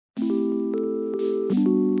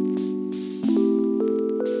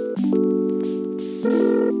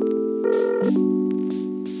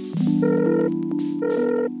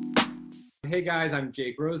Hey guys, I'm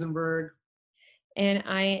Jake Rosenberg. And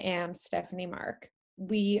I am Stephanie Mark.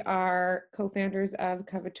 We are co-founders of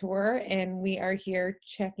Coveteur, and we are here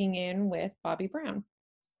checking in with Bobby Brown.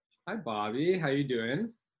 Hi Bobby, how you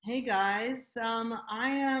doing? Hey guys, I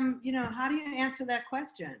am, how do you answer that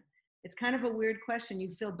question? It's kind of a weird question. You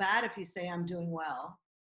feel bad if you say I'm doing well,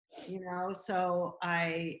 so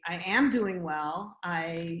I am doing well.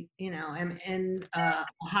 I, am in a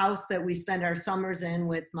house that we spend our summers in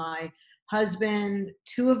with my husband,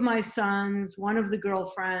 two of my sons, one of the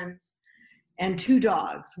girlfriends, and two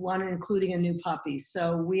dogs, one including a new puppy.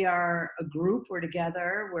 So we are a group, we're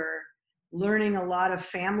together, we're learning a lot of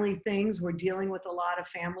family things. We're dealing with a lot of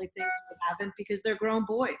family things we haven't because they're grown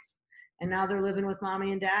boys and now they're living with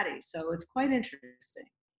mommy and daddy. So it's quite interesting.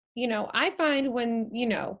 I find when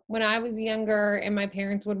I was younger and my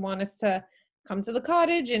parents would want us to come to the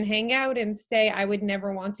cottage and hang out and stay, I would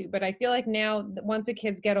never want to. But I feel like now, once the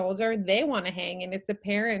kids get older, they want to hang, and it's the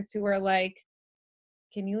parents who are like,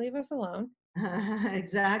 "Can you leave us alone?"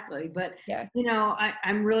 Exactly. But, Yeah.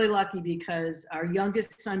 I'm really lucky because our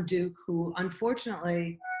youngest son, Duke, who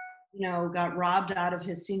unfortunately, got robbed out of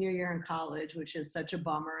his senior year in college, which is such a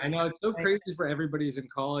bummer. I know it's so crazy for everybody who's in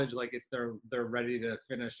college, like they're ready to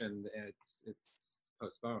finish and it's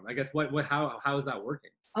postponed. I guess how is that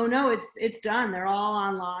working? Oh no, it's done. They're all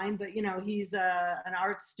online, but he's an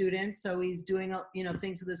art student, so he's doing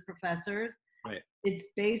things with his professors. Right. It's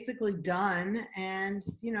basically done, and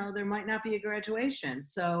there might not be a graduation.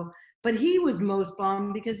 So, but he was most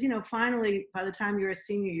bummed because finally, by the time you're a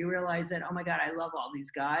senior, you realize that, oh my God, I love all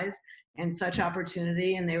these guys and such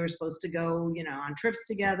opportunity, and they were supposed to go on trips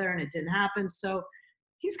together, and it didn't happen. So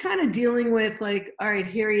he's kind of dealing with like, all right,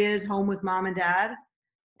 here he is home with mom and dad,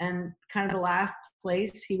 and kind of the last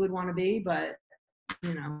place he would want to be, but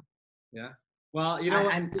Yeah. Well,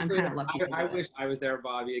 I'm kind of lucky. I wish I was there,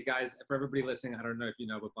 Bobby. Guys, for everybody listening, I don't know if you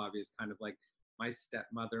know, but Bobby is kind of like my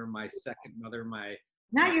stepmother, my second mother,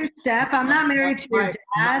 not your step. I'm not married to your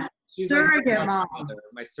dad. She's surrogate like mom.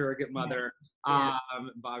 my surrogate mother. Yeah.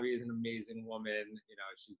 Bobby is an amazing woman.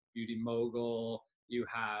 She's beauty mogul. You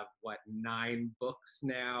have 9 books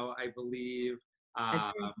now, I believe.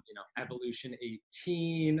 Evolution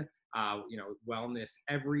 18. Wellness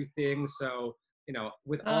everything. So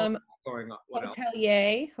with all going on, what else?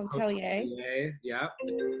 Hotelier, yeah.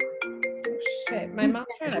 Oh shit! My mom's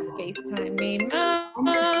trying to FaceTime me.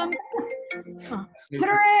 Mom. Put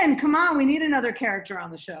her in. Come on, we need another character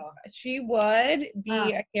on the show. She would be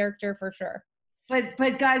a character for sure.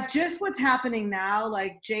 But guys, just what's happening now,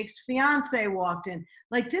 like Jake's fiance walked in,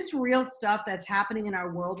 like this real stuff that's happening in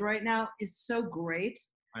our world right now is so great.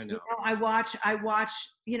 I know. I watch,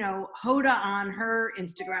 Hoda on her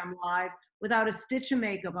Instagram live without a stitch of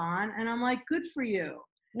makeup on, and I'm like, good for you.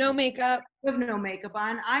 No makeup. You have no makeup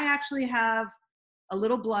on. I actually have a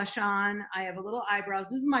little blush on. I have a little eyebrows.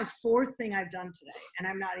 This is my 4th thing I've done today, and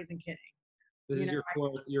I'm not even kidding. This is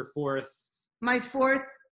your fourth. My 4th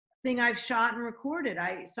thing I've shot and recorded.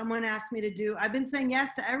 Someone asked me to do. I've been saying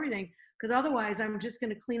yes to everything because otherwise I'm just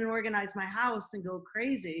going to clean and organize my house and go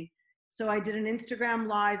crazy. So I did an Instagram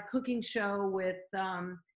live cooking show with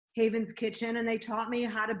Haven's Kitchen, and they taught me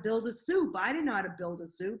how to build a soup. I didn't know how to build a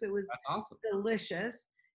soup. It was awesome. Delicious.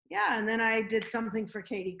 Yeah, and then I did something for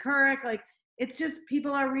Katie Couric. Like, it's just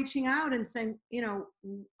people are reaching out and saying,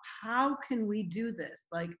 how can we do this?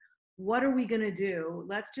 Like, what are we going to do?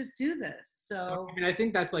 Let's just do this. So I mean, I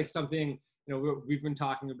think that's like something, we've been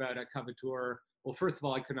talking about at Coveteur. Well, first of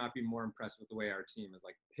all, I could not be more impressed with the way our team has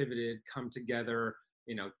like pivoted, come together,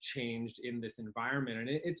 changed in this environment. And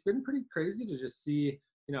it's been pretty crazy to just see,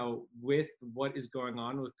 with what is going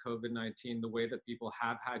on with COVID-19, the way that people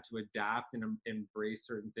have had to adapt and embrace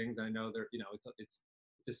certain things. I know there, it's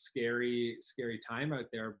a scary, scary time out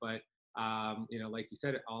there, but like you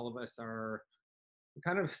said, all of us are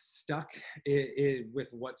kind of stuck with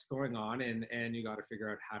what's going on, and you got to figure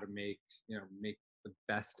out how to make the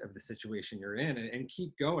best of the situation you're in and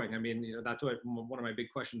keep going. I mean, that's what one of my big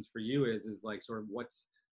questions for you is like sort of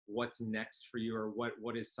what's next for you, or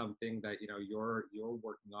what is something that you're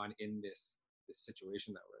working on in this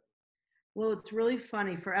situation that we're in. Well, it's really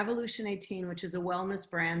funny. For Evolution 18, which is a wellness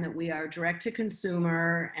brand that we are direct to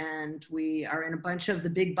consumer and we are in a bunch of the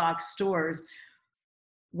big box stores,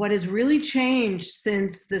 what has really changed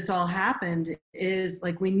since this all happened is,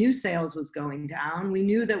 like, we knew sales was going down. We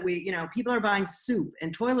knew that people are buying soup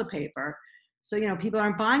and toilet paper. So, people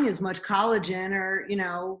aren't buying as much collagen or,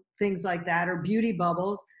 things like that, or beauty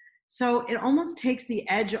bubbles. So it almost takes the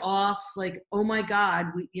edge off, like, oh my God,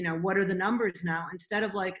 what are the numbers now? Instead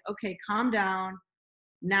of like, okay, calm down.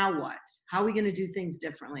 now what? How are we going to do things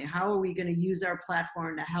differently? How are we going to use our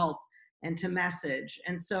platform to help and to message?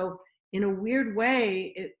 And so in a weird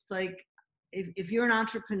way, it's like, if you're an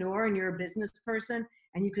entrepreneur and you're a business person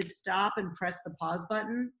and you could stop and press the pause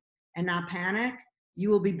button and not panic, you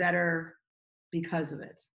will be better because of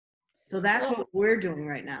it. So that's Well, what we're doing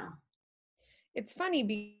right now. it's funny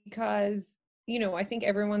because, I think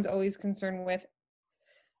everyone's always concerned with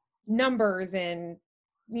numbers and,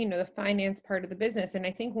 the finance part of the business. And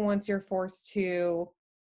I think once you're forced to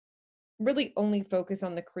really only focus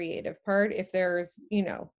on the creative part, if there's,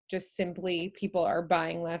 just simply people are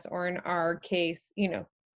buying less, or in our case,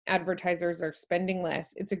 advertisers are spending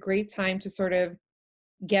less, it's a great time to sort of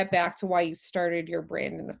get back to why you started your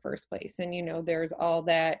brand in the first place. And, there's all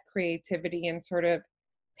that creativity and sort of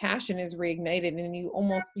passion is reignited, and you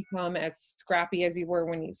almost become as scrappy as you were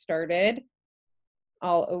when you started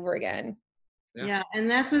all over again. Yeah. And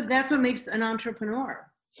that's what makes an entrepreneur.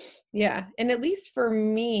 Yeah. And at least for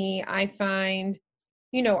me, I find,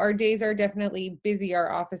 our days are definitely busy.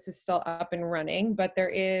 Our office is still up and running, but there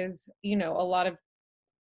is, a lot of,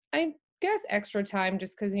 I guess, extra time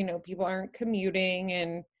just because, people aren't commuting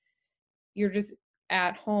and you're just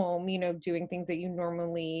at home, doing things that you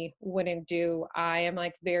normally wouldn't do. I am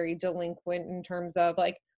like very delinquent in terms of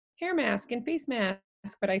like hair mask and face mask,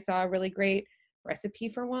 but I saw a really great recipe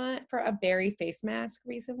for a berry face mask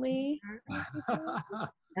recently.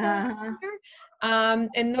 Uh-huh.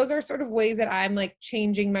 And those are sort of ways that I'm like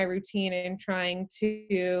changing my routine and trying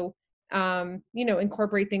to,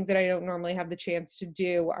 incorporate things that I don't normally have the chance to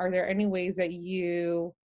do. Are there any ways that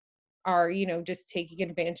you are, just taking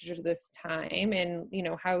advantage of this time? And,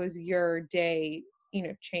 how is your day,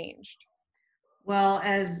 changed? Well,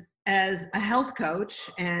 as a health coach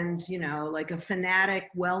and, like a fanatic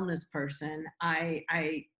wellness person, I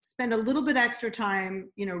spend a little bit extra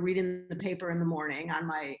time, reading the paper in the morning on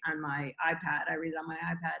my iPad. I read it on my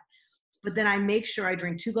iPad, but then I make sure I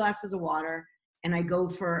drink 2 glasses of water, and I go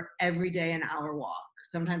for every day an hour walk,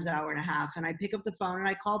 sometimes an hour and a half, and I pick up the phone and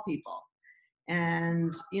I call people.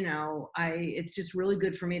 And it's just really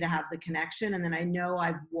good for me to have the connection. And then I know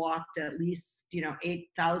I've walked at least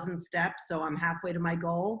 8,000 steps, so I'm halfway to my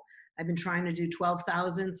goal. I've been trying to do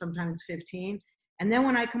 12,000, sometimes 15. And then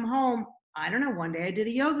when I come home, I don't know, one day I did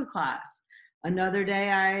a yoga class, another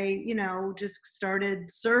day I just started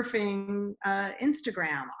surfing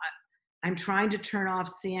Instagram. I'm trying to turn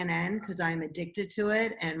off CNN because I'm addicted to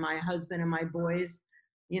it, and my husband and my boys,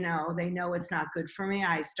 they know it's not good for me.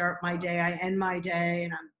 I start my day, I end my day,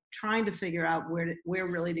 and I'm trying to figure out where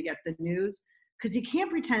really to get the news, because you can't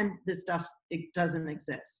pretend this stuff, it doesn't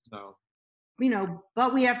exist. No.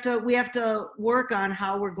 But we have to work on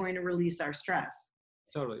how we're going to release our stress.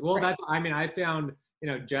 Totally. Well, I found,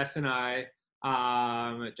 Jess and I,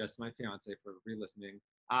 Jess, my fiance, for re-listening,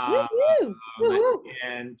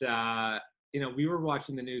 and, we were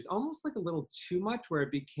watching the news almost like a little too much, where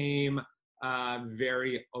it became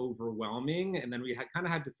very overwhelming. And then we kind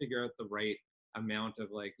of had to figure out the right amount of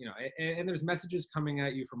and there's messages coming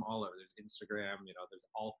at you from all over. There's Instagram, there's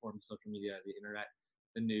all forms of social media, the internet,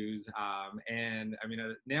 the news. And I mean,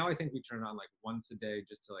 now I think we turn it on like once a day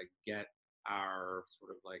just to like get our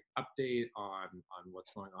sort of like update on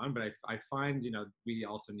what's going on. But I find, we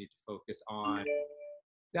also need to focus on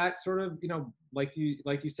that sort of, like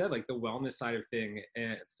you said, like the wellness side of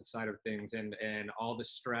things and all the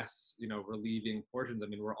stress, relieving portions. I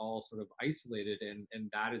mean, we're all sort of isolated, and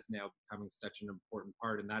that is now becoming such an important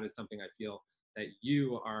part. And that is something I feel that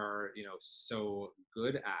you are, so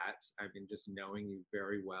good at. I mean, just knowing you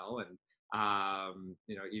very well, and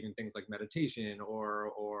even things like meditation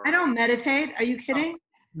or I don't meditate. Are you kidding?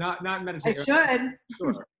 Not meditation. I should.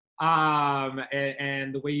 Sure.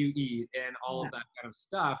 And the way you eat and all of that kind of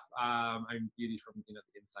stuff. I'm beauty from the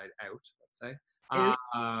inside out, let's say.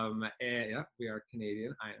 And yeah, we are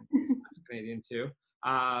Canadian. I am Canadian too.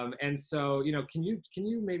 And so can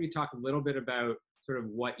you maybe talk a little bit about sort of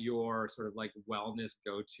what your sort of like wellness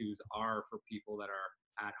go-tos are for people that are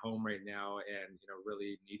at home right now and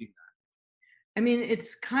really needing that? I mean,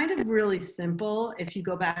 it's kind of really simple if you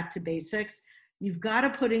go back to basics. You've got to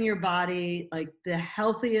put in your body like the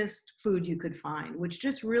healthiest food you could find, which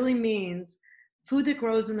just really means food that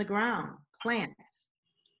grows in the ground, plants,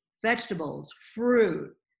 vegetables,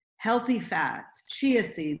 fruit, healthy fats, chia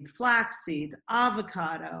seeds, flax seeds,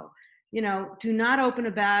 avocado. Do not open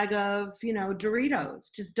a bag of,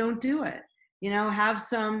 Doritos. Just don't do it. Have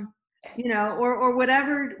some, or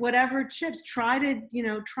whatever chips. Try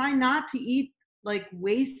not to eat like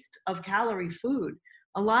waste of calorie food.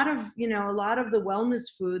 A lot of the wellness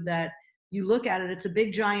food that you look at it, it's a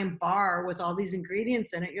big giant bar with all these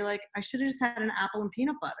ingredients in it. You're like, I should have just had an apple and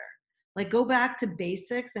peanut butter. Like, go back to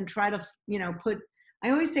basics and try to, I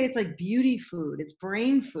always say it's like beauty food. It's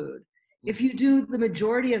brain food. If you do the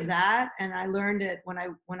majority of that, and I learned it when I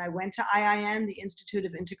went to IIN, the Institute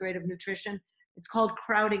of Integrative Nutrition, it's called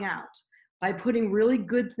crowding out. By putting really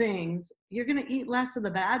good things, you're going to eat less of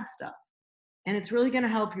the bad stuff. And it's really going to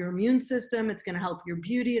help your immune system. It's going to help your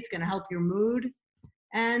beauty. It's going to help your mood.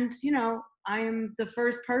 And, I am the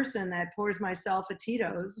first person that pours myself a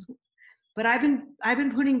Tito's, but I've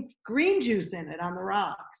been putting green juice in it on the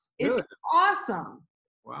rocks. It's Really? awesome.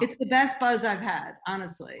 Wow. It's the best buzz I've had,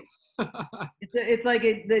 honestly. It's like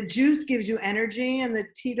the juice gives you energy and the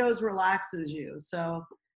Tito's relaxes you. So,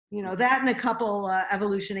 that and a couple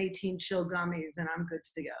Evolution 18 chill gummies and I'm good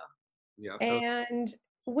to go. Yeah. And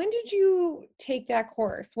when did you take that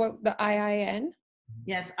course? What, the IIN?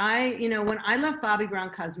 Yes, when I left Bobbi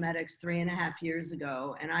Brown Cosmetics 3.5 years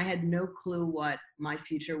ago, and I had no clue what my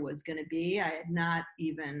future was going to be. I had not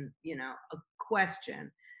even, a question.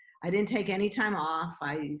 I didn't take any time off.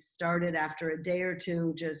 I started after a day or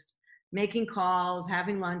two, just making calls,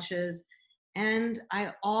 having lunches. And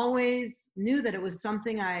I always knew that it was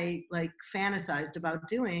something I fantasized about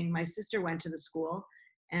doing. My sister went to the school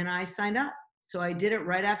and I signed up. So I did it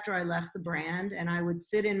right after I left the brand, and I would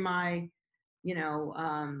sit in my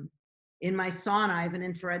in my sauna. I have an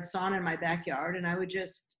infrared sauna in my backyard, and I would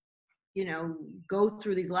just, go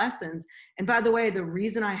through these lessons. And by the way, the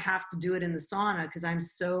reason I have to do it in the sauna, because I'm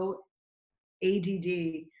so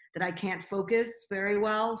ADD that I can't focus very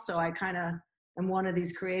well. So I kind of am one of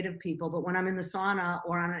these creative people, but when I'm in the sauna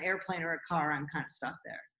or on an airplane or a car, I'm kind of stuck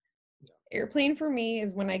there. Airplane for me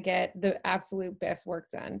is when I get the absolute best work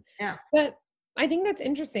done. Yeah. But I think that's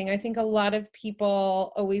interesting. I think a lot of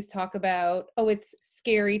people always talk about, oh, it's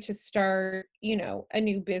scary to start, a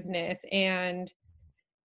new business and,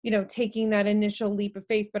 taking that initial leap of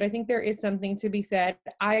faith. But I think there is something to be said.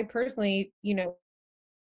 I personally, if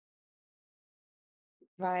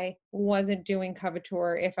I wasn't doing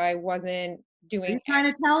Coveteur, if I wasn't doing, You're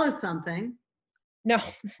trying to tell us something. no,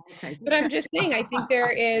 Okay. but I'm just saying, I think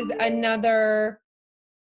there is another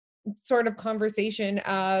sort of conversation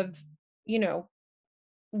of,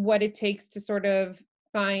 what it takes to sort of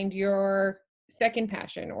find your second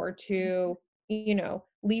passion, or to,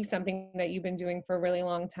 leave something that you've been doing for a really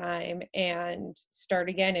long time and start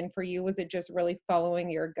again. And for you, was it just really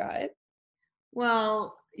following your gut?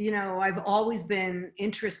 Well, I've always been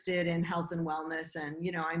interested in health and wellness, and,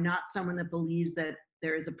 I'm not someone that believes that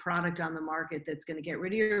there is a product on the market that's going to get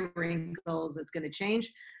rid of your wrinkles, that's going to change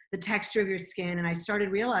the texture of your skin. And I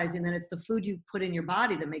started realizing that it's the food you put in your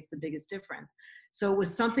body that makes the biggest difference. So it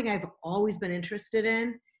was something I've always been interested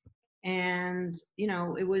in. And,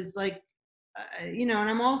 it was like, and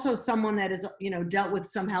I'm also someone that has, dealt with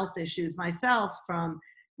some health issues myself, from,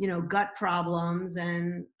 gut problems.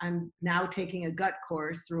 And I'm now taking a gut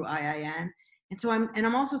course through IIN. And so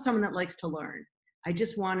I'm also someone that likes to learn. I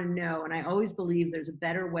just want to know. And I always believe there's a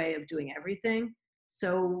better way of doing everything.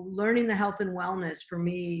 So learning the health and wellness for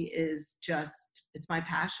me is just, it's my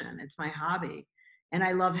passion. It's my hobby. And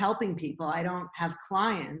I love helping people. I don't have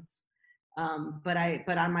clients, but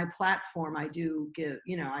on my platform, I do give,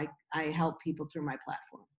 I help people through my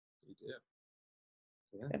platform. You do.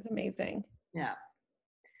 Yeah. That's amazing. Yeah.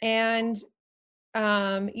 And,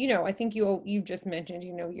 I think you just mentioned,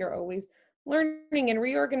 you're always learning and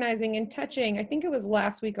reorganizing and touching. I think it was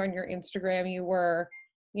last week on your Instagram, you were,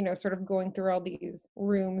 sort of going through all these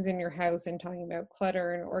rooms in your house and talking about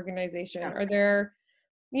clutter and organization. Yeah. Are there,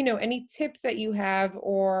 any tips that you have,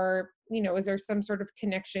 or, is there some sort of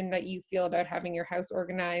connection that you feel about having your house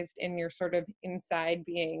organized and your sort of inside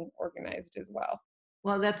being organized as well?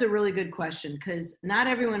 Well, that's a really good question, because not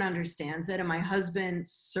everyone understands it. And my husband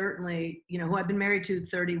certainly, who I've been married to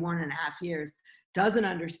 31.5 years, doesn't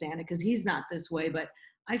understand it because he's not this way. But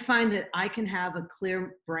I find that I can have a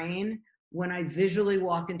clear brain when I visually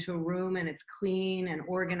walk into a room and it's clean and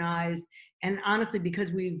organized. And honestly,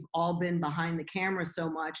 because we've all been behind the camera so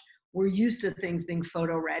much, we're used to things being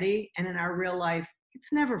photo ready. And in our real life,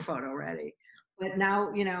 it's never photo ready. But now,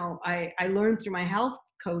 I learned through my health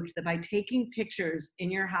coach that by taking pictures in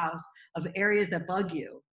your house of areas that bug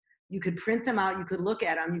you, you could print them out, you could look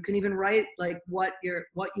at them, you can even write what you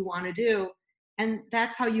want to do. And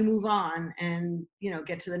that's how you move on and,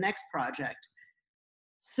 get to the next project.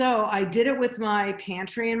 So I did it with my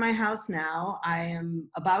pantry in my house now. I am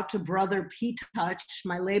about to brother P-Touch,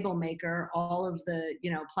 my label maker, all of the,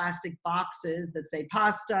 plastic boxes that say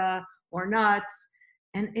pasta or nuts.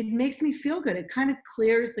 And it makes me feel good. It kind of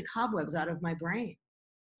clears the cobwebs out of my brain.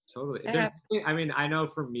 Totally. Uh, I mean, I know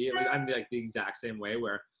for me, like, I'm like the exact same way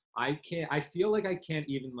where I feel like I can't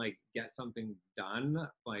even like get something done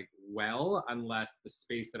like well unless the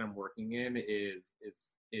space that I'm working in is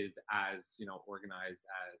as, you know, organized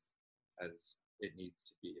as it needs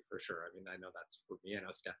to be, for sure. I mean, I know that's for me. I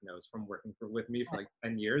know Steph knows from working with me for like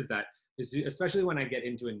 10 years that especially when I get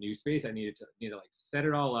into a new space, I need to like set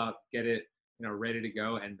it all up, get it, you know, ready to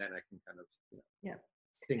go, and then I can kind of, you know, Yeah.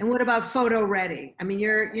 think. And what about photo ready? I mean,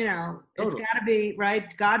 you know, it's Totally. got to be,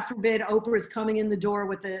 right? God forbid Oprah is coming in the door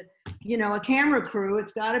with a, you know, a camera crew.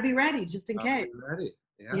 It's got to be ready just in case. Ready.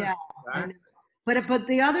 Yeah. Yeah. Exactly. But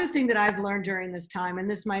the other thing that I've learned during this time, and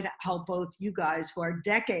this might help both you guys who are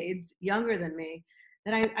decades younger than me,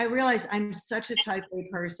 that I realized I'm such a type A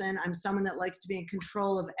person. I'm someone that likes to be in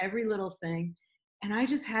control of every little thing. And I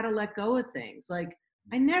just had to let go of things. Like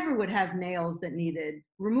I never would have nails that needed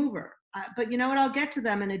remover. But you know what? I'll get to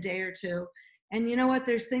them in a day or two. And you know what?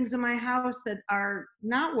 There's things in my house that are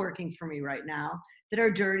not working for me right now, that are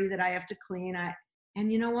dirty, that I have to clean.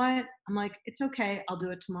 And you know what? I'm like, it's okay. I'll do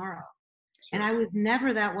it tomorrow. And Sure. I was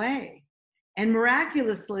never that way. And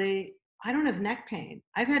miraculously, I don't have neck pain.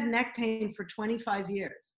 I've had neck pain for 25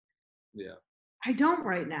 years. Yeah. I don't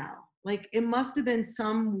right now. Like it must have been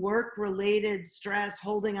some work related stress,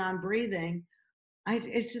 holding on, breathing.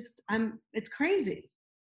 It's crazy.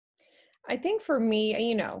 I think for me,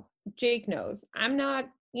 you know, Jake knows I'm not,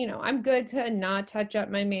 you know, I'm good to not touch up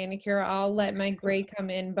my manicure. I'll let my gray come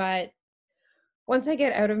in, but once I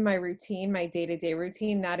get out of my routine, my day-to-day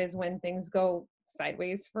routine, that is when things go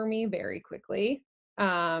sideways for me very quickly.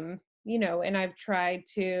 You know, and I've tried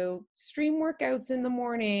to stream workouts in the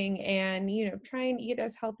morning and, you know, try and eat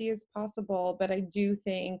as healthy as possible, but I do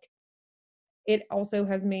think it also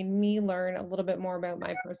has made me learn a little bit more about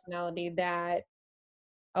my personality that,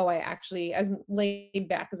 oh, I actually, as laid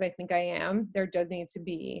back as I think I am, there does need to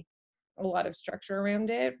be a lot of structure around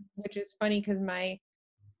it, which is funny because my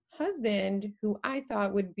husband, who I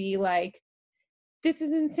thought would be like, this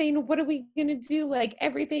is insane. What are we going to do? Like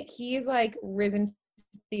everything, he is like risen to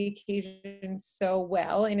the occasion so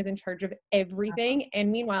well and is in charge of everything.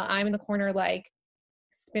 And meanwhile, I'm in the corner, like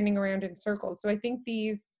spinning around in circles. So I think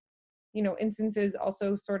these, you know, instances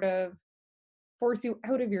also sort of force you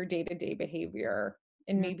out of your day-to-day behavior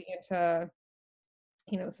and Mhm. maybe into,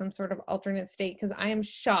 you know, some sort of alternate state, because I am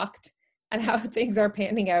shocked at how things are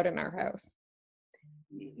panning out in our house.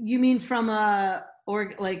 You mean from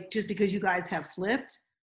or like just because you guys have flipped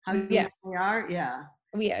how you Yeah. normally are? Yeah.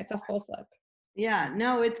 Yeah, it's a full flip. Yeah,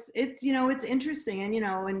 no, it's you know, it's interesting. And you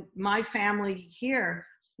know, in my family here,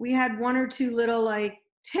 we had one or two little like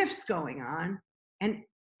tiffs going on, and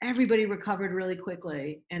everybody recovered really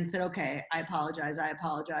quickly and said, "Okay, I apologize,"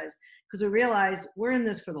 because we realized we're in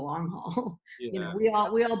this for the long haul. You know, Yeah.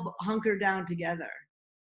 we all hunker down together.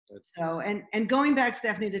 That's So, and going back,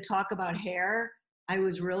 Stephanie, to talk about hair, I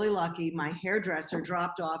was really lucky. My hairdresser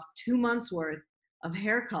dropped off 2 months worth of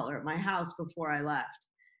hair color at my house before I left.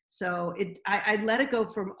 So I let it go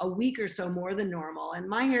for a week or so more than normal. And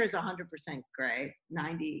my hair is 100% gray,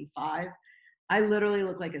 95. I literally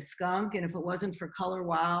look like a skunk. And if it wasn't for Color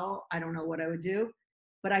Wow, I don't know what I would do.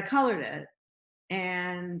 But I colored it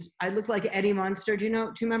and I looked like Eddie Munster. Do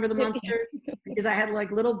you remember the Munsters? Because I had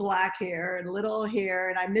like little black hair and little hair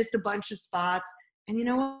and I missed a bunch of spots. And you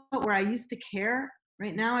know what? Where I used to care,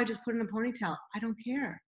 right now I just put in a ponytail. I don't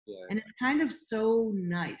care. yeah. And it's kind of so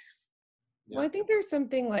nice. Well, Yeah. I think there's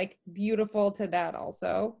something like beautiful to that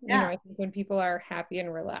also. You know, Yeah. I think when people are happy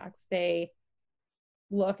and relaxed, they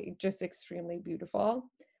look just extremely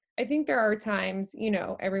beautiful. I think there are times, you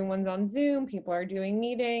know, everyone's on Zoom, people are doing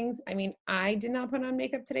meetings. I mean, I did not put on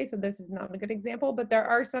makeup today, so this is not a good example, but there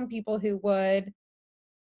are some people who would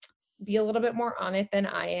be a little bit more on it than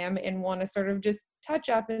I am and want to sort of just touch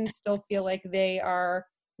up and still feel like they are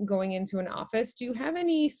going into an office. Do you have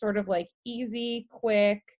any sort of like easy,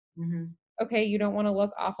 quick, Mhm. okay, you don't want to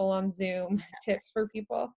look awful on Zoom tips for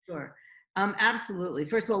people? Sure. Absolutely.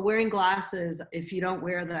 First of all, wearing glasses, if you don't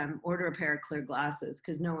wear them, order a pair of clear glasses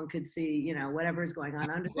because no one could see, you know, whatever's going on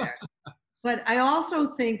under there. But I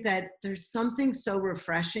also think that there's something so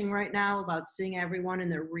refreshing right now about seeing everyone in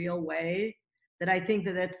their real way that I think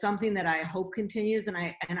that that's something that I hope continues. And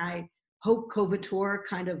I hope Coveteur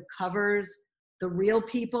kind of covers the real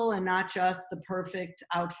people and not just the perfect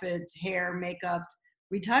outfit, hair, makeup,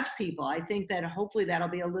 retouch people. I think that hopefully that'll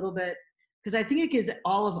be a little bit, because I think it gives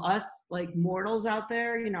all of us like mortals out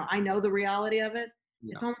there, you know, I know the reality of it.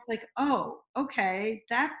 Yeah. It's almost like, oh, okay,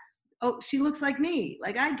 oh, she looks like me.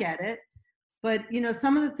 Like I get it. But you know,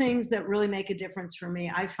 some of the things that really make a difference for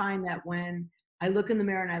me, I find that when I look in the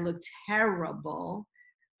mirror and I look terrible,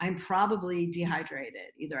 I'm probably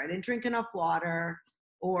dehydrated. Either I didn't drink enough water,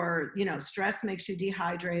 or, you know, stress makes you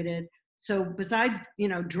dehydrated. So besides, you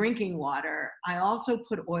know, drinking water, I also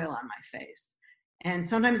put oil on my face. And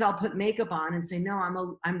sometimes I'll put makeup on and say,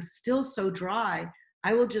 no, I'm still so dry.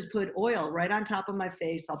 I will just put oil right on top of my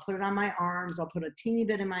face. I'll put it on my arms. I'll put a teeny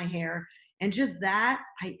bit in my hair. And just that,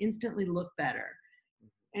 I instantly look better.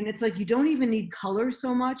 And it's like, you don't even need color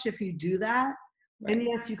so much if you do that. Right. And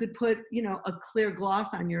yes, you could put, you know, a clear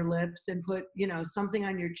gloss on your lips and put, you know, something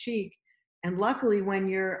on your cheek. And luckily, when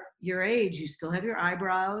you're your age, you still have your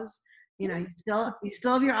eyebrows, you know, you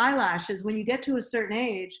still have your eyelashes. When you get to a certain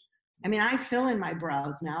age, I mean, I fill in my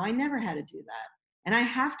brows now. I never had to do that. And I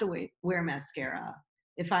have to wear mascara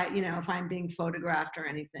if if I'm being photographed or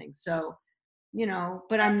anything. So, you know,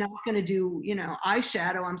 but I'm not going to do, you know,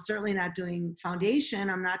 eyeshadow. I'm certainly not doing foundation.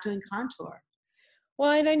 I'm not doing contour.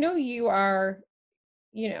 Well, and I know you are,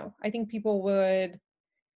 you know, I think people would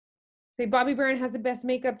say Bobbi Brown has the best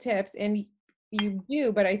makeup tips, and you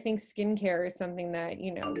do, but I think skincare is something that,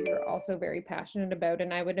 you know, you're also very passionate about.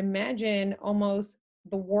 And I would imagine almost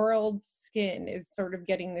the world's skin is sort of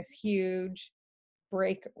getting this huge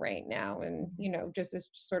break right now, and, you know, just this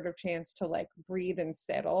sort of chance to like breathe and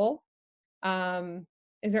settle.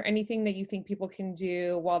 Is there anything that you think people can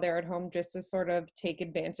do while they're at home just to sort of take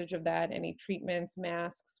advantage of that? Any treatments,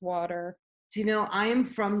 masks, water? Do you know, I am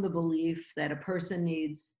from the belief that a person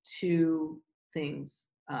needs two things,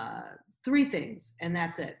 three things, and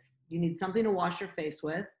that's it. You need something to wash your face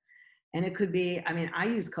with. And it could be, I mean, I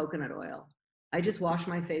use coconut oil. I just wash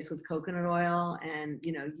my face with coconut oil and,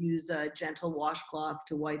 you know, use a gentle washcloth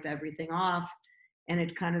to wipe everything off. And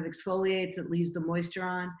it kind of exfoliates, it leaves the moisture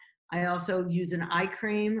on. I also use an eye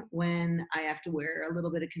cream when I have to wear a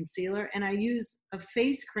little bit of concealer. And I use a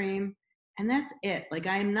face cream, and that's it. Like,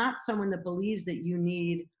 I am not someone that believes that you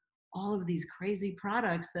need all of these crazy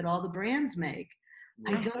products that all the brands make.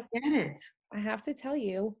 I don't get it. I have to tell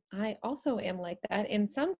you, I also am like that. And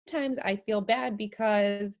sometimes I feel bad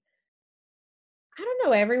because I don't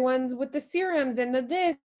know, everyone's with the serums and the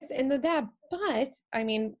this and the that. But I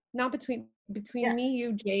mean, not between me,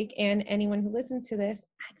 you, Jake, and anyone who listens to this,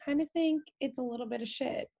 I kind of think it's a little bit of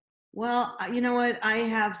shit. Well, you know what? I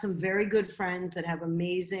have some very good friends that have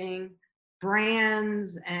amazing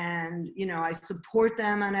brands, and, you know, I support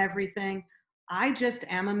them on everything. I just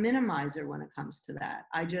am a minimizer when it comes to that.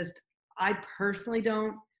 I personally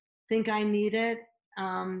don't think I need it.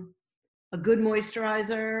 A good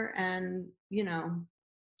moisturizer, and, you know,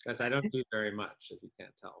 Because I don't do very much, if you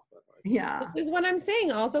can't tell. But like, yeah. This is what I'm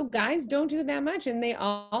saying. Also, guys don't do that much, and they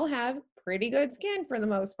all have pretty good skin for the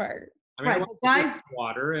most part. I mean, I Right. want But guys,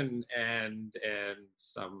 water and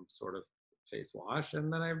some sort of face wash,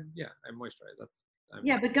 and then I moisturize.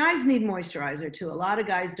 yeah, but guys need moisturizer too. A lot of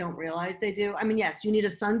guys don't realize they do. I mean, yes, you need a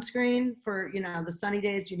sunscreen for, you know, the sunny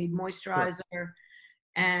days. You need moisturizer, Sure.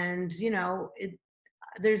 and, you know,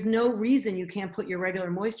 there's no reason you can't put your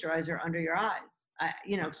regular moisturizer under your eyes.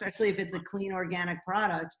 You know, especially if it's a clean organic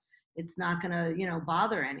product, it's not going to, you know,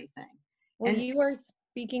 bother anything. Well, And you are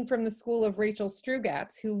speaking from the school of Rachel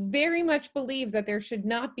Strugatz, who very much believes that there should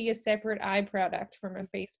not be a separate eye product from a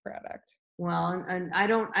face product. well, and I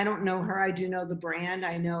don't know her. I do know the brand.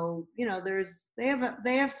 I know, you know, they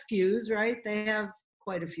have SKUs, right? They have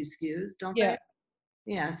quite a few SKUs, don't Yeah.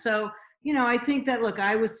 they? Yeah. So, you know, I think that, look,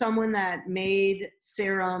 I was someone that made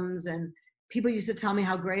serums, and people used to tell me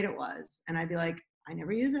how great it was. And I'd be like, I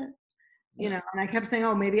never use it, you know, and I kept saying,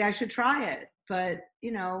 oh, maybe I should try it. But,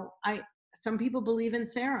 you know, some people believe in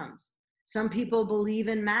serums. Some people believe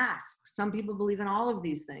in masks. Some people believe in all of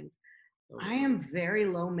these things. I am very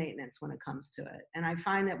low maintenance when it comes to it. And I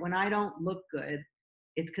find that when I don't look good,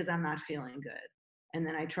 it's because I'm not feeling good. And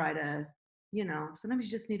then I try to, you know, sometimes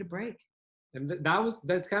you just need a break. And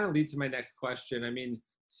that's kind of leads to my next question. I mean,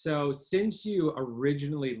 so since you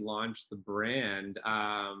originally launched the brand,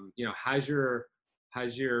 you know, has your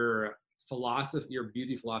philosophy, your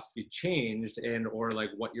beauty philosophy changed, and or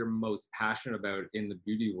like what you're most passionate about in the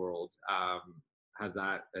beauty world?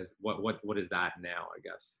 What is that now, I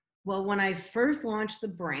guess? Well, when I first launched the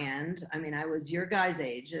brand, I mean, I was your guys'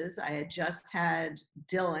 ages. I had just had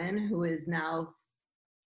Dylan, who is now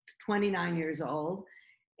 29 years old.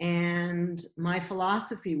 And my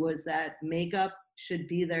philosophy was that makeup should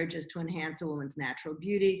be there just to enhance a woman's natural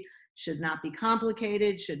beauty, should not be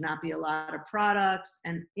complicated, should not be a lot of products.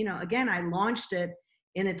 And, you know, again, I launched it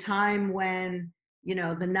in a time when, you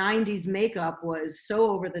know, the 90s makeup was so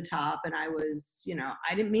over the top. And I was, you know,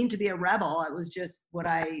 I didn't mean to be a rebel. It was just what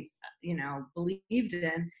I, you know, believed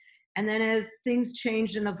in. And then as things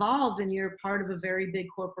changed and evolved, and you're part of a very big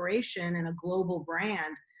corporation and a global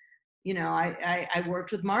brand, you know, I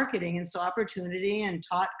worked with marketing and saw opportunity and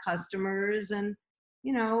taught customers, and,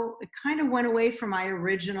 you know, it kind of went away from my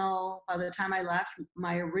original, by the time I left,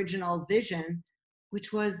 my original vision,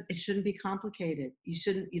 which was it shouldn't be complicated.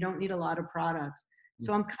 You don't need a lot of products.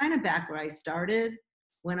 So I'm kind of back where I started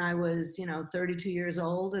when I was, you know, 32 years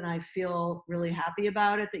old, and I feel really happy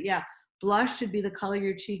about it that, yeah, blush should be the color of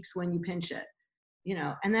your cheeks when you pinch it, you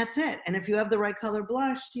know, and that's it. And if you have the right color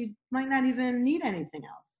blush, you might not even need anything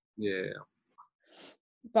else. Yeah.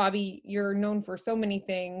 Bobbi, you're known for so many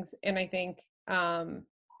things. And I think,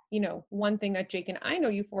 you know, one thing that Jake and I know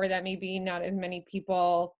you for that maybe not as many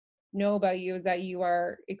people know about you is that you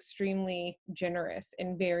are extremely generous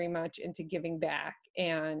and very much into giving back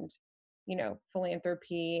and, you know,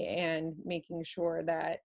 philanthropy and making sure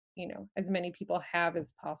that, you know, as many people have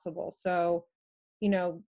as possible. So, you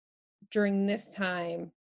know, during this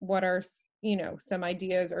time, what are, you know, some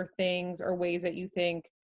ideas or things or ways that you think,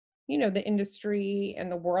 you know, the industry and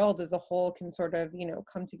the world as a whole can sort of, you know,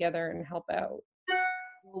 come together and help out?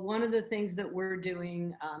 Well, one of the things that we're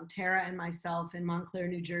doing, Tara and myself in Montclair,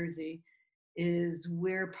 New Jersey, is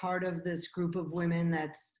we're part of this group of women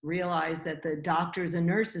that's realized that the doctors and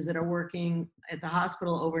nurses that are working at the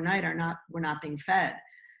hospital overnight were not being fed.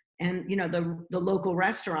 And, you know, the local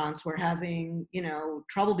restaurants were having, you know,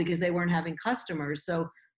 trouble because they weren't having customers. So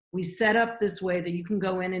we set up this way that you can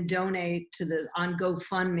go in and donate to the on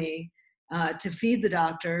GoFundMe to feed the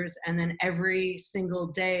doctors, and then every single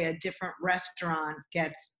day a different restaurant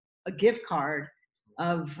gets a gift card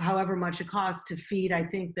of however much it costs to feed. I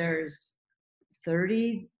think there's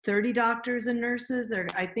 30 doctors and nurses there.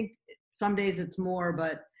 I think some days it's more,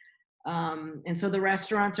 but and so the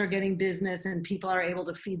restaurants are getting business and people are able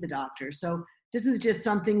to feed the doctors. So this is just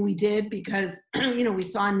something we did because you know, we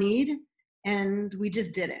saw a need and we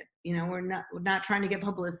just did it. You know, we're not trying to get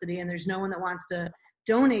publicity, and there's no one that wants to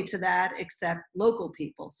donate to that except local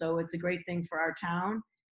people. So it's a great thing for our town.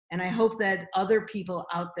 And I hope that other people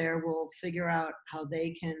out there will figure out how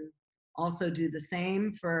they can also do the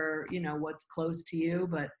same for, you know, what's close to you.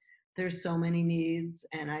 But there's so many needs,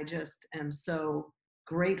 and I just am so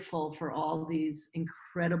grateful for all these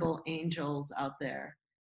incredible angels out there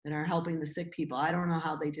that are helping the sick people. I don't know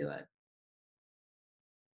how they do it.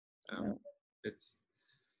 It's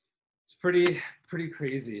pretty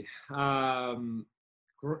crazy.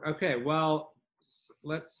 Okay, well,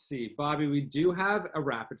 let's see, Bobbi, we do have a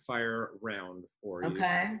rapid fire round for you.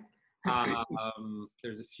 Okay.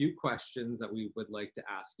 There's a few questions that we would like to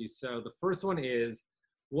ask you. So the first one is,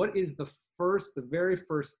 what is the very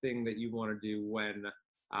first thing that you want to do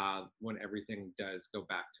when everything does go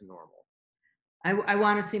back to normal? I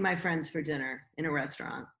want to see my friends for dinner in a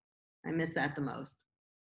restaurant. I miss that the most.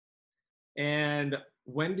 And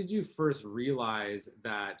when did you first realize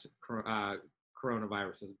that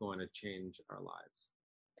coronavirus was going to change our lives?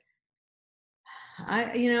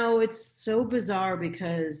 You know, it's so bizarre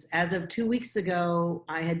because as of 2 weeks ago,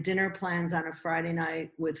 I had dinner plans on a Friday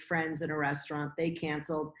night with friends in a restaurant. They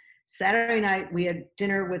canceled. Saturday night, we had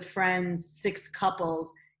dinner with friends, 6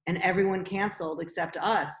 couples, and everyone canceled except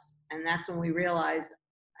us. And that's when we realized,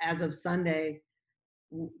 as of Sunday,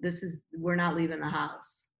 we're not leaving the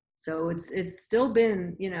house. So it's still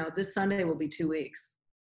been, you know, this Sunday will be 2 weeks.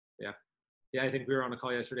 Yeah, I think we were on a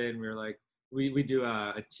call yesterday and we were like, we do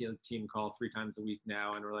a team call 3 times a week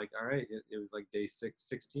now, and we're like, all right, it was like day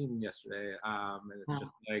 16 yesterday, and it's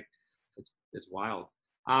just like, it's wild.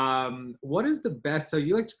 What is the best, so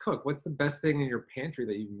you like to cook, what's the best thing in your pantry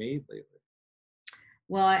that you've made lately?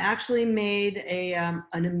 Well, I actually made an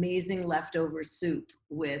amazing leftover soup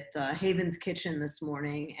with Haven's Kitchen this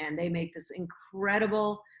morning, and they make this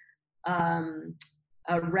incredible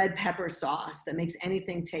a red pepper sauce that makes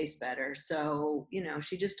anything taste better. So, you know,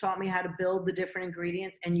 she just taught me how to build the different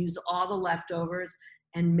ingredients and use all the leftovers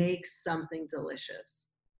and make something delicious.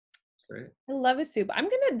 Great. I love a soup.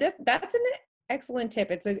 That's an excellent tip.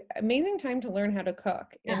 It's an amazing time to learn how to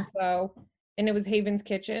cook. Yeah. And it was Haven's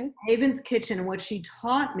Kitchen. Haven's Kitchen. What she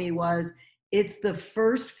taught me was it's the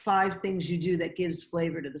first 5 things you do that gives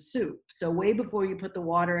flavor to the soup. So way before you put the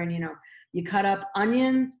water in, you know, you cut up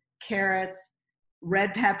onions, carrots,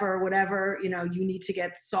 red pepper, whatever, you know, you need to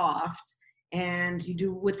get soft, and you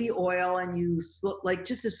do with the oil, and you like,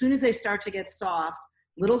 just as soon as they start to get soft,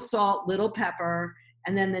 little salt, little pepper.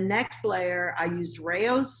 And then the next layer, I used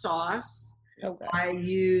Rao's sauce. Okay. I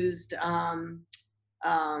used, I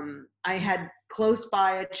had close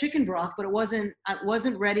by a chicken broth, but I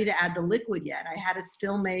wasn't ready to add the liquid yet. I had to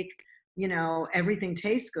still make, you know, everything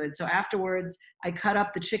taste good. So afterwards, I cut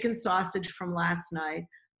up the chicken sausage from last night,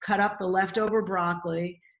 cut up the leftover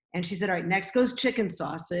broccoli, and she said, all right, next goes chicken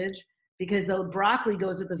sausage, because the broccoli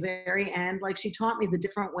goes at the very end. Like she taught me the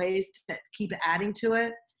different ways to keep adding to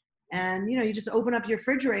it. And, you know, you just open up your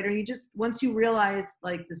refrigerator. You just, once you realize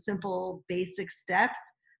like the simple basic steps,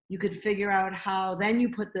 you could figure out how, then you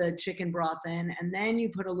put the chicken broth in, and then you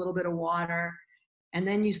put a little bit of water, and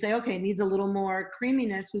then you say, okay, it needs a little more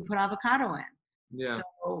creaminess. We put avocado in. Yeah.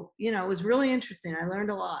 So, you know, it was really interesting. I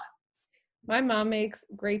learned a lot. My mom makes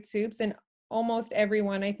great soups, and almost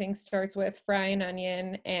everyone I think starts with fry an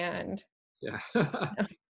onion and Yeah. go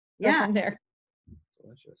from there.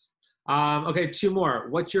 Delicious. Okay, 2 more.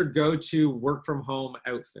 What's your go-to work from home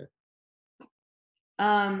outfit?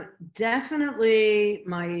 Definitely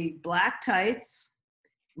my black tights,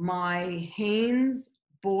 my Hanes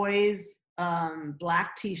boys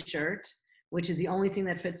black t-shirt, which is the only thing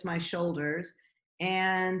that fits my shoulders,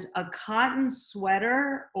 and a cotton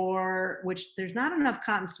sweater, or which there's not enough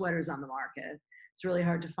cotton sweaters on the market. It's really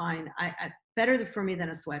hard to find. I better for me than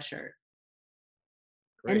a sweatshirt.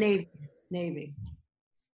 Great. And navy.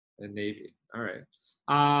 And navy. All right.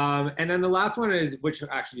 And then the last one is, which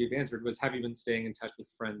actually you've answered, was have you been staying in touch with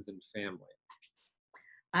friends and family?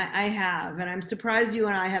 I have, and I'm surprised you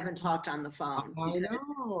and I haven't talked on the phone. I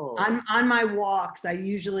know. On my walks, I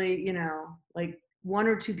usually, you know, like 1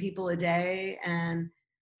 or 2 people a day, and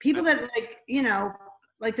people that like, you know,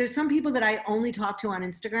 like there's some people that I only talk to on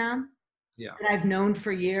Instagram. Yeah. That I've known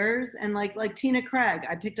for years, and like Tina Craig,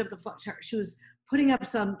 I picked up the phone. She was putting up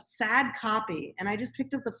some sad copy, and I just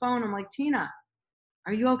picked up the phone. I'm like, Tina,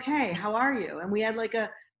 are you okay? How are you? And we had like a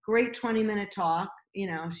great 20-minute talk. You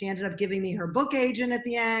know, she ended up giving me her book agent at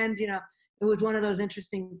the end. You know, it was one of those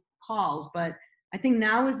interesting calls. But I think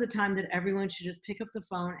now is the time that everyone should just pick up the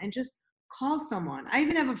phone and just call someone. I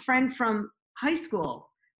even have a friend from high school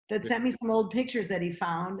that sent me some old pictures that he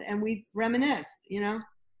found, and we reminisced. You know,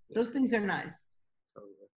 those things are nice.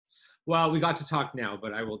 Totally. Well, we got to talk now,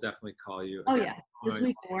 but I will definitely call you. Oh yeah, this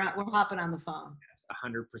week we're hopping on the phone. Yes,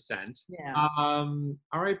 100%. Yeah. All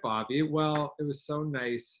right, Bobbi. Well, it was so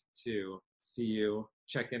nice to see you,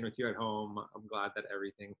 check in with you at home. I'm glad that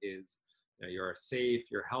everything is, you know, you're safe,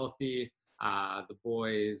 you're healthy, the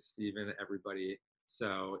boys, even everybody.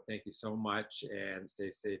 So thank you so much, and stay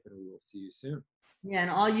safe, and we will see you soon. Yeah, and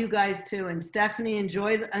all you guys too. And Stephanie,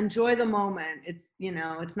 enjoy the moment. It's, you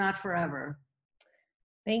know, it's not forever.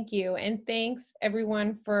 Thank you. And thanks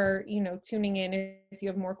everyone for, you know, tuning in. If you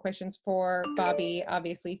have more questions for Bobbi,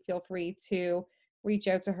 obviously feel free to reach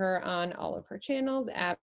out to her on all of her channels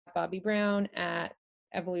at Bobbi Brown, at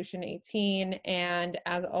Evolution 18. And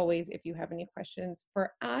as always, if you have any questions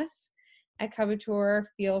for us at Coveteur,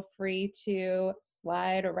 feel free to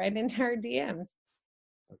slide right into our DMs.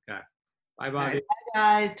 Okay. Bye, Bobbi. Right, bye,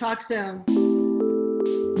 guys. Talk soon.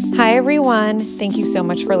 Hi, everyone. Thank you so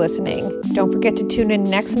much for listening. Don't forget to tune in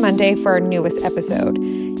next Monday for our newest episode.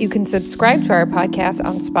 You can subscribe to our podcast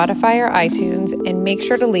on Spotify or iTunes, and make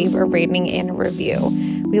sure to leave a rating and a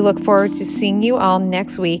review. We look forward to seeing you all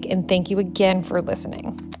next week, and thank you again for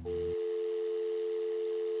listening.